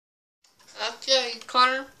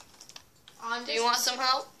Connor, do you want some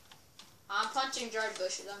help? I'm punching dried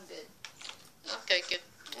bushes. I'm good. Okay, good.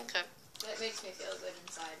 Okay. That makes me feel good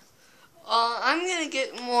inside. I'm gonna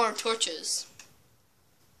get more torches.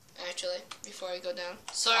 Actually, before I go down.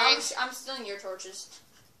 Sorry. I'm stealing your torches.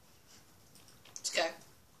 It's okay.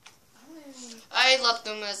 I left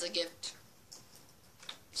them as a gift.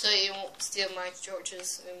 So you won't steal my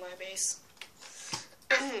torches in my base.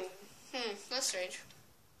 That's strange.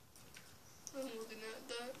 I'm looking at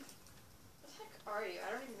that. What the heck are you?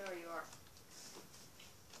 I don't even know where you are.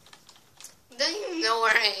 Don't even know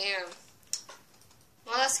where I am.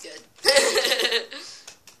 Well, that's good.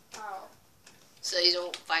 Oh. So you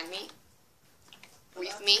don't find me?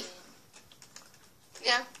 With me?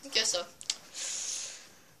 Yeah, I guess so.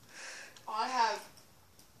 I have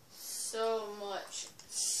so much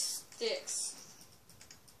sticks.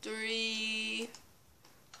 3.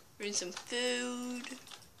 Bring some food.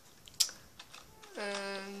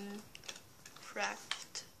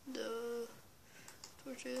 Craft the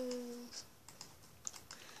torches.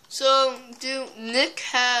 So, do Nick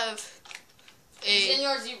have a...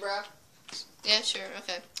 Senor Zebra. Yeah, sure,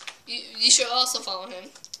 okay. You should also follow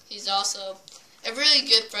him. He's also a really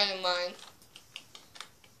good friend of mine.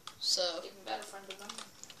 So... Even better friend of mine.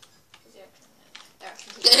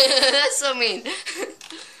 That's so mean.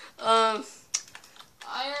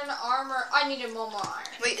 Iron armor. I needed more iron.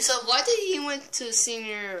 Wait, so why did he went to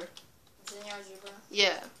senior... Senor Zebra.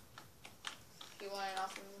 Yeah. He wanted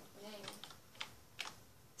off of name.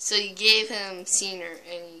 So you gave him senior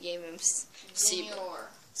and you gave him Senor.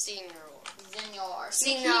 Senior. Senor.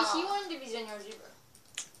 He wanted to be Senor Zebra.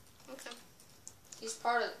 Okay. He's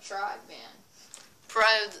part of the tribe, man.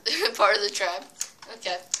 Part of the tribe.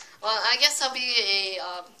 Okay. Well, I guess I'll be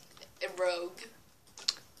a rogue.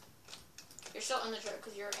 You're still in the tribe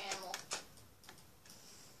because you're an animal.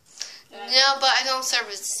 No, but I don't serve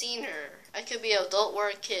as senior. I could be an adult or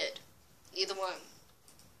a kid. Either one.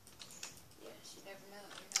 Yes, you never know.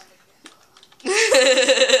 You're not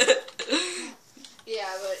a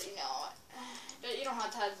Yeah, but you know, you don't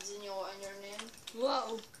have to have Senor in your name.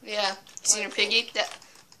 Whoa. Yeah. Senior Piggy.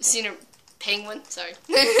 Senior Penguin. Sorry.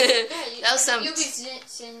 Yeah, that was some. You'll be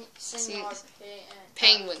Senor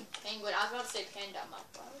Penguin. Penguin. I was about to say panda. I'm like,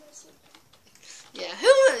 why would I say panda? Yeah. Who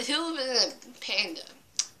would have been a panda?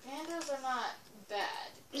 Pandas are not bad.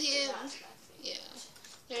 Yeah. Yeah.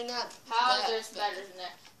 They're not. How is there spiders in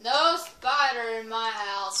there? No spider in my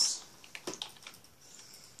house.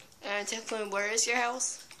 And definitely, where is your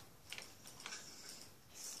house?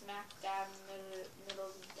 Smack dab in the middle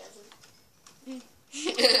of the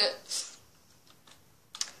desert.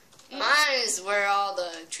 Mine is where all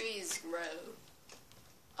the trees grow.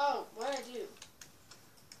 Oh, what did I do?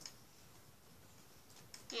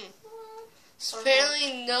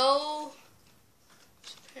 Apparently no.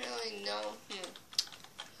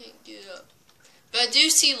 Can't get up. But I do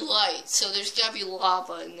see light, so there's gotta be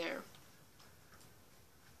lava in there.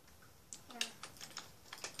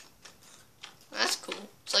 That's cool.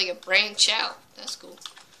 It's like a branch out. That's cool.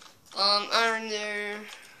 Are there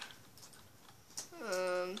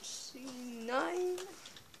C9?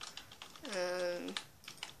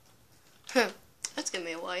 That's gonna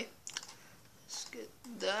be a way. Let's get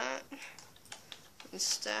that and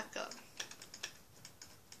stack up.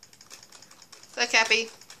 Bye, Cappy.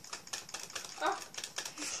 Oh.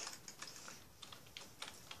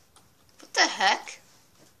 What the heck?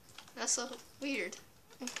 That's so weird.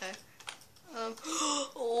 Okay.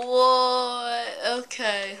 What?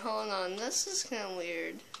 Okay, hold on. This is kind of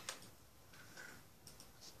weird.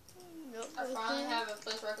 Nope, I finally have a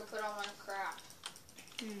place where I can put all my crap.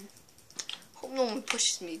 Hope no one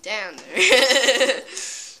pushes me down there.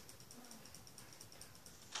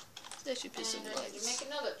 That should put some And I need to lights. make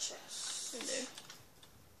another chest. In there.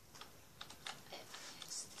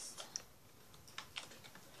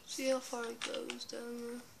 See how far it goes down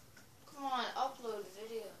there. Come on, upload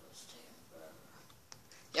videos, bro.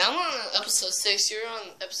 Yeah, I'm on episode 6. You're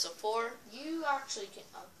on episode 4. You actually can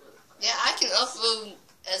upload. Yeah, I can upload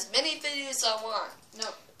as many videos as I want.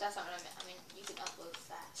 No, that's not what I meant. I mean, you can upload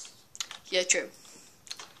fast. Yeah, true.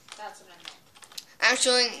 That's what I meant.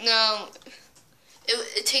 Actually, no.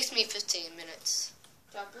 It takes me 15 minutes.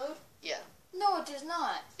 To upload? Yeah. No, it does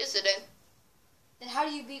not. Yes, it did. Then how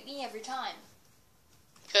do you beat me every time?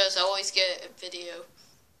 Because I always get a video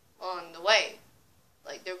on the way.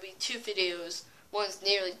 Like, there'll be 2 videos. One's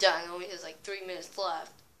nearly done. It only has like 3 minutes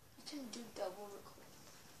left. You can do double recording.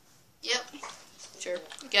 Yep. Sure.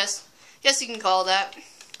 Guess you can call that.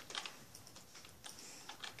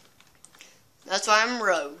 That's why I'm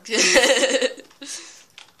rogue.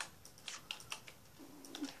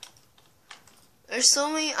 There's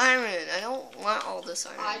so many iron. I don't want all this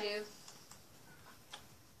iron. I do.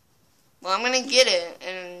 Well, I'm gonna get it,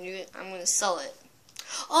 and I'm gonna sell it.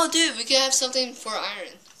 Oh, dude, we can have something for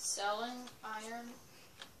iron. Selling iron?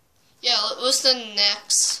 Yeah, what's the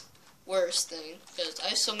next worst thing? Because I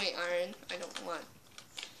have so many iron, I don't want.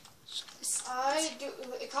 I do.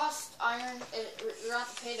 It costs iron. You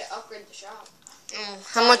have to pay to upgrade the shop.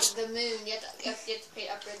 How much? The moon. You have to pay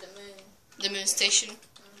to upgrade the moon. The moon station?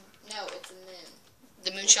 No, it's a moon.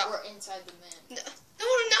 The moon shop? We're inside the moon. No,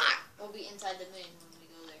 we're not. We'll be inside the moon when we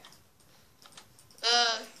go there.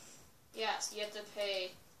 Yes, you have to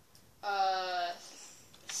pay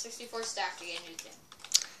 64 stack to get anything.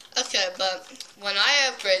 Okay, but when I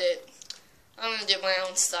upgrade it, I'm gonna do my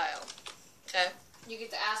own style. Okay? You get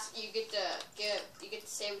to ask. You get to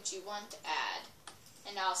say what you want to add,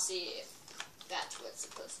 and I'll see if that's what's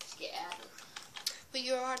supposed to get added. But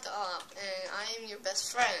you are the op, and I am your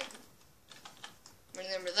best friend.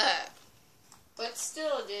 Remember that. But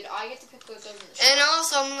still, dude, I get to pick what goes in the shop. And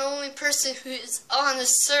also, I'm the only person who is on the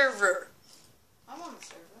server. I'm on the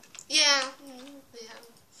server. Yeah.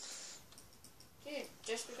 Dude,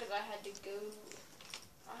 just because I had to go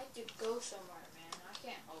somewhere, man. I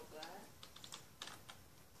can't hold that.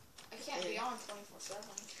 I can't be on 24/7.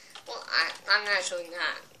 Well, I'm actually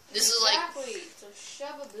not. This is like... Exactly. So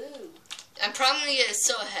shove-a-boo. I'm probably gonna get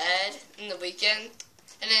so ahead in the weekend,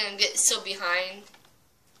 and then get so behind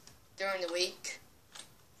during the week,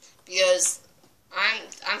 because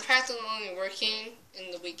I'm practically only working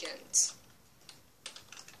in the weekends.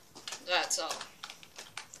 That's all.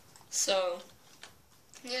 So,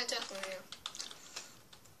 yeah, definitely.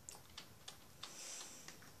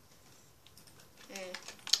 Yeah.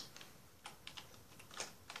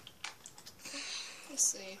 Let's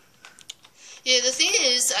see. Yeah, the thing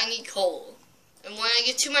is, I need coal. And when I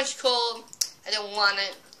get too much coal, I don't want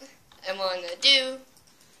it. I want to do.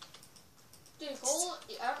 Dude, coal,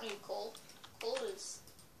 I don't need coal. Coal is...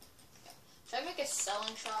 Should I make a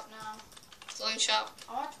selling shop now? Selling shop?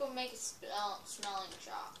 I want to go make a smelling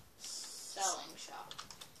shop. Selling shop.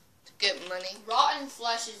 To get money. Rotten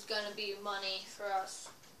flesh is going to be money for us.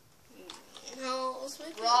 No, let's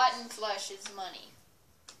make it. Rotten flesh is money.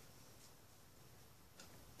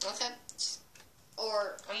 Okay.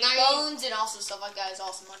 Or I'm not bones and also stuff like that is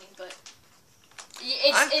also money, but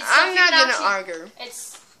I'm not gonna argue.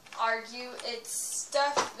 It's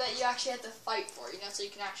stuff that you actually have to fight for, so you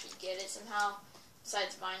can actually get it somehow,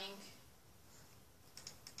 besides mining.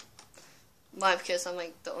 Why? Because I'm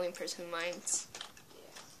like the only person who mines.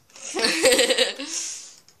 Yeah.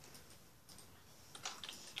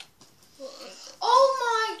 Oh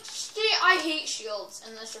my shit, I hate shields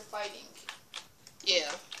unless you're fighting.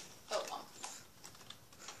 Yeah. Oh,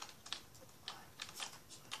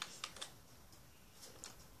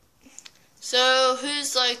 So,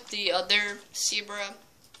 who's like the other zebra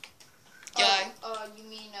guy? You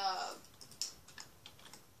mean,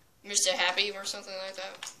 Mr. Happy or something like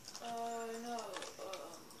that? no,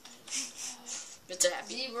 Mr.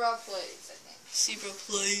 Happy. Zebra plays, I think. Zebra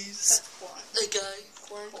plays. That's corn. The guy.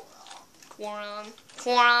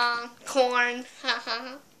 Corn.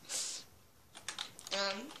 Haha.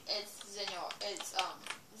 It's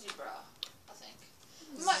zebra, I think.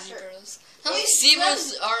 I'm not sure. How many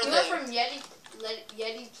zebras are You there? went from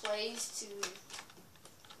Yeti plays to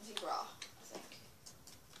zebra, I think.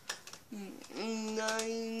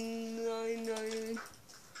 9.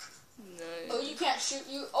 Oh, you can't shoot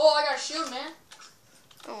you. Oh, I got a shield, man.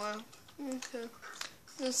 Oh wow. Okay.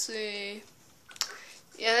 Let's see.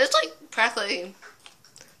 Yeah, there's like practically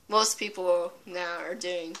most people now are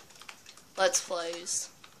doing Let's Plays.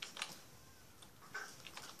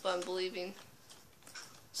 But I'm believing.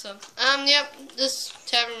 So, yep, this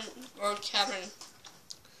tavern or cavern.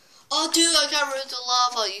 Oh, dude, I got rid of the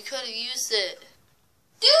lava. You could have used it.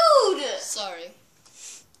 Dude! Sorry.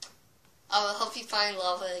 I will help you find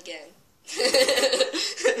lava again.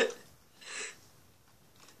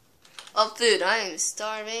 Oh, dude, I am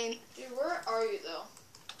starving. Dude, where are you, though?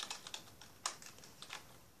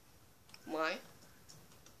 Why?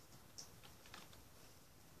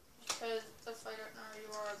 Because if I don't know where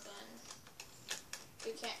you are, then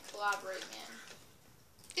we can't collaborate, man.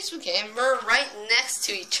 Yes, we can. We're right next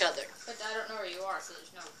to each other. But I don't know where you are, so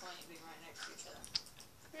there's no point in being right next to each other.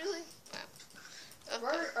 Really? Wow. Okay.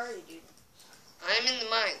 Where are you, dude? I'm in the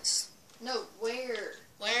mines. No, where?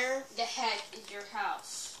 Where? The heck is your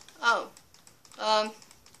house? Oh.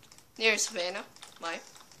 Near Savannah. Why?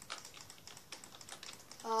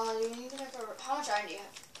 You need to make how much iron do you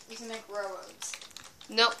have? You can make railroads.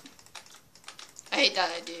 Nope. I hate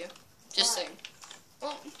that idea. Just Why? saying.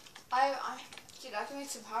 Well, Dude, I can make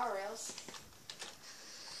some power rails.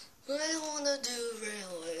 I don't want to do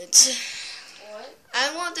railroads. What?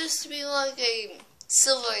 I want this to be like a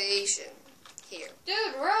civilization here.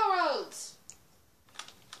 Dude, railroads!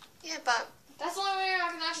 Yeah, but That's the only way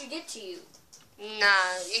I can actually get to you. nah,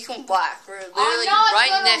 you can walk. We're literally I'm not right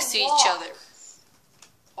gonna next to each walk other.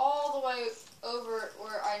 all the way over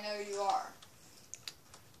where I know you are.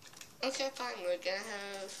 Okay, fine. We're gonna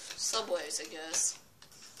have subways, I guess.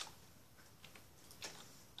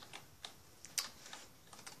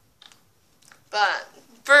 But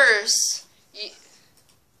first,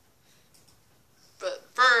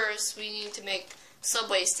 we need to make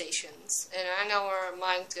subway stations, and I know where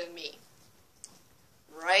mine's gonna be.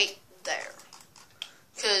 Right there.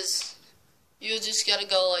 'Cause you just gotta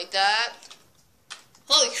go like that.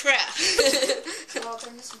 Holy crap! So I'll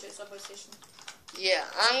turn this into a subway station. Yeah,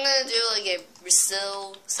 I'm gonna do like a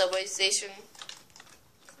Brazil subway station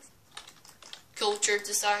culture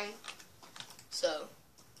design. So,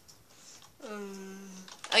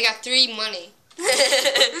 I got 3 money.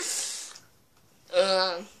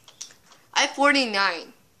 I have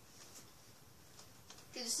 49.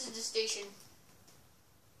 This is the station.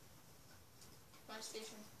 My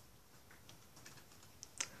station.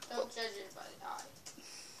 Don't judge it by the eye.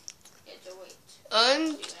 You have to wait.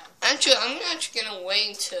 I'm actually gonna wait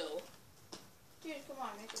until. Dude, come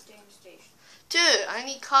on, make a damn station. Dude, I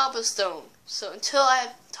need cobblestone. So until I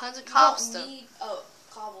have tons of You cobblestone. don't need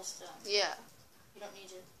cobblestone. Yeah. You don't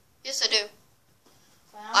need it. Yes, I do.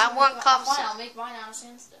 Fine, I want cobblestone. Fine, I'll make mine out of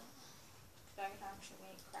sandstone. So I can actually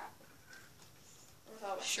make crap.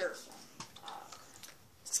 Sure.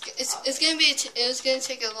 It's gonna be it's gonna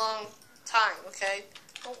take a long time. Okay.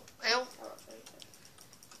 Oh, I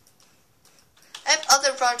have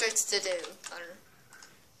other projects to do, Hunter.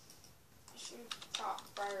 It's your top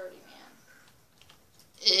priority, man.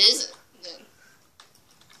 It isn't. Then.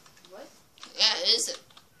 What? Yeah, it isn't.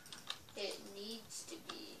 It needs to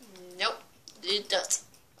be. Nope, it doesn't.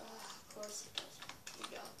 Of course it doesn't. You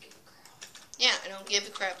don't give a crap. Yeah, I don't give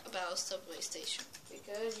a crap about a subway station.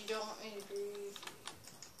 Because you don't want me to grieve.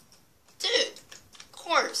 Dude, of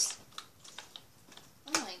course.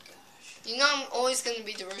 Oh my gosh. You know I'm always going to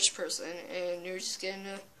be the rich person, and you're just going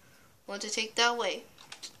to want to take that way.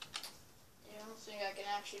 You don't think I can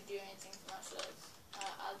actually do anything for myself.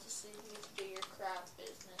 I'll just leave you to do your crap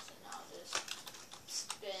business, and I'll just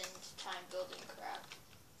spend time building crap.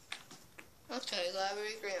 Okay, glad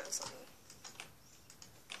we agree on something.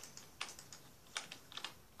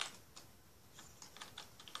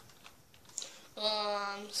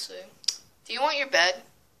 Let's see. Do you want your bed?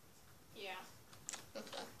 Yeah.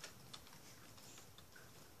 Okay.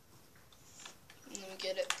 Let me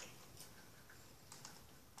get it.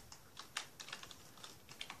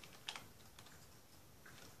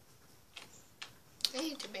 I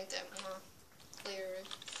need to make that more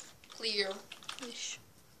clear-ish,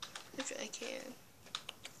 if I can.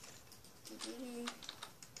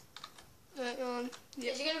 Right on.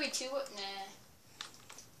 Yep. Is it gonna be too? Nah.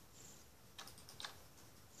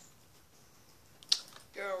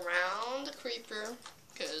 Go around the creeper,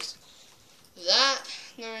 because if that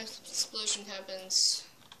nerve explosion happens,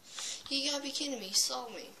 you gotta be kidding me, you saw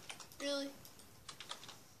me. Really?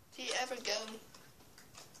 Do you ever go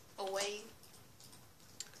away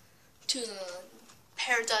to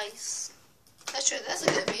paradise? That's a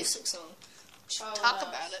good music song. Oh, Talk no,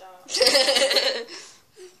 about stop. it.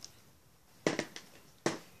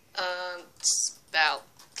 It's about,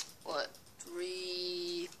 what,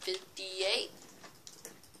 3:58?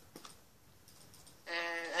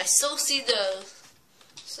 And I still see the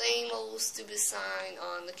same old stupid sign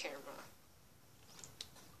on the camera.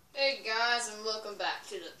 Hey guys, and welcome back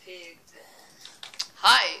to the Pig Pen.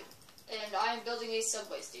 Hi. And I am building a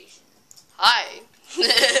subway station. Hi.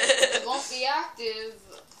 It won't be active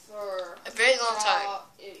for a very long time.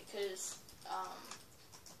 Because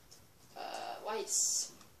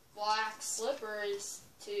Black Slipper is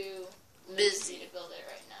too busy to build it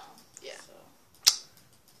right now. Yeah. So.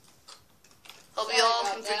 Hope Sorry you all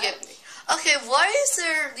about can that. forgive me. Okay, why is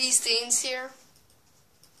there these things here?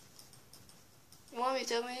 You want me to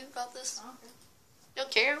tell me about this? I don't care. You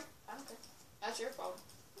don't care? I don't care. That's your problem.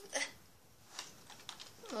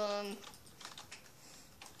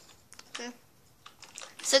 Okay.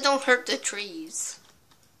 It said don't hurt the trees.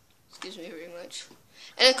 Excuse me very much.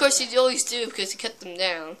 And of course you always do because you cut them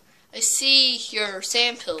down. I see your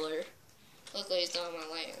sand pillar. Luckily it's not on my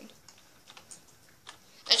land.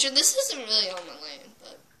 Actually, this isn't really on my land,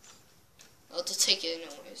 but I'll just take it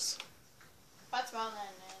anyways. That's my land,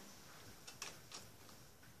 man.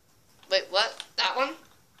 Wait, what? That one?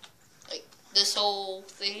 Like, this whole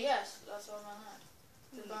thing? Yes, that's all my land.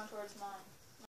 You're going towards mine.